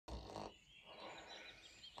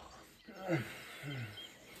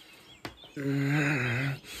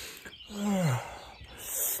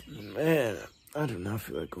Man, I do not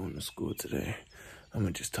feel like going to school today. I'm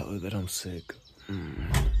gonna just tell her that I'm sick.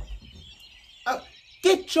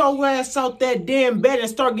 Get your ass out that damn bed and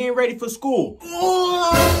start getting ready for school.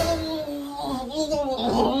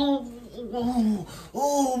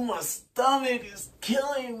 Oh, my stomach is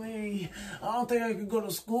killing me. I don't think I can go to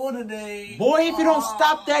school today. Boy, if you don't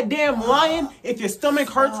stop that damn lying, if your stomach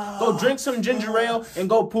hurts, go drink some ginger ale and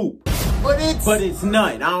go poop. But it's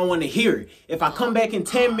none. I don't want to hear it. If I come back in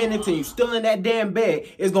 10 minutes and you still in that damn bed,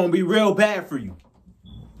 it's going to be real bad for you.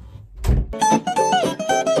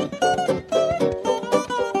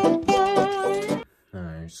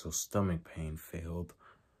 Alright, so stomach pain failed.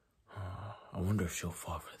 I wonder if she'll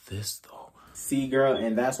fall for this, though. See, girl,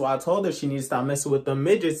 and that's why I told her she needs to stop messing with them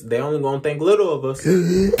midgets. They only gonna think little of us.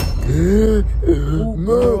 Ooh,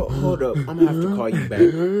 girl, hold up. I'm gonna have to call you back.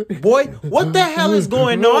 Boy, what the hell is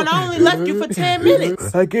going on? I only left you for 10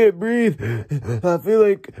 minutes. I can't breathe. I feel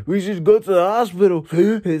like we should go to the hospital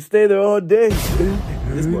and stay there all day.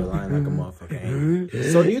 This boy lying like a motherfucker, ain't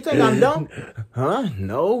he? So do you think I'm dumb? Huh?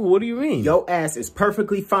 No? What do you mean? Your ass is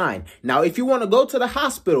perfectly fine. Now, if you want to go to the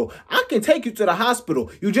hospital, I can take you to the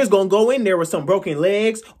hospital. You just gonna go in there with some broken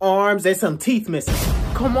legs, arms, and some teeth missing.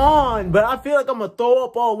 Come on, but I feel like I'm gonna throw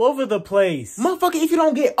up all over the place. Motherfucker, if you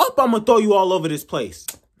don't get up, I'm gonna throw you all over this place.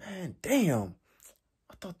 Man, damn.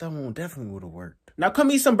 I thought that one definitely would have worked. Now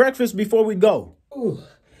come eat some breakfast before we go. Ooh,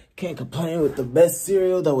 can't complain with the best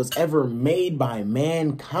cereal that was ever made by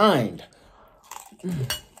mankind.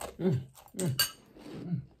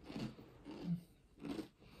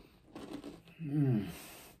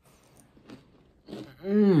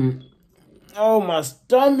 Oh, my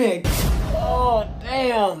stomach. Oh,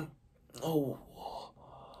 damn. Oh,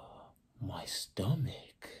 my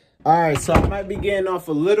stomach. All right, so I might be getting off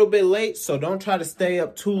a little bit late, so don't try to stay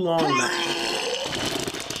up too long now.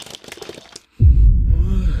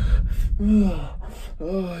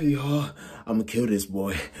 Oh, y'all, I'm gonna kill this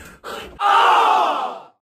boy.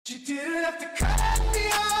 Oh! You didn't have to cut me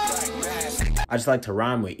off. I just like to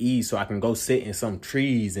rhyme with E so I can go sit in some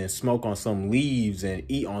trees and smoke on some leaves and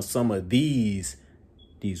eat on some of these.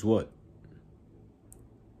 These what?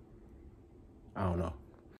 I don't know.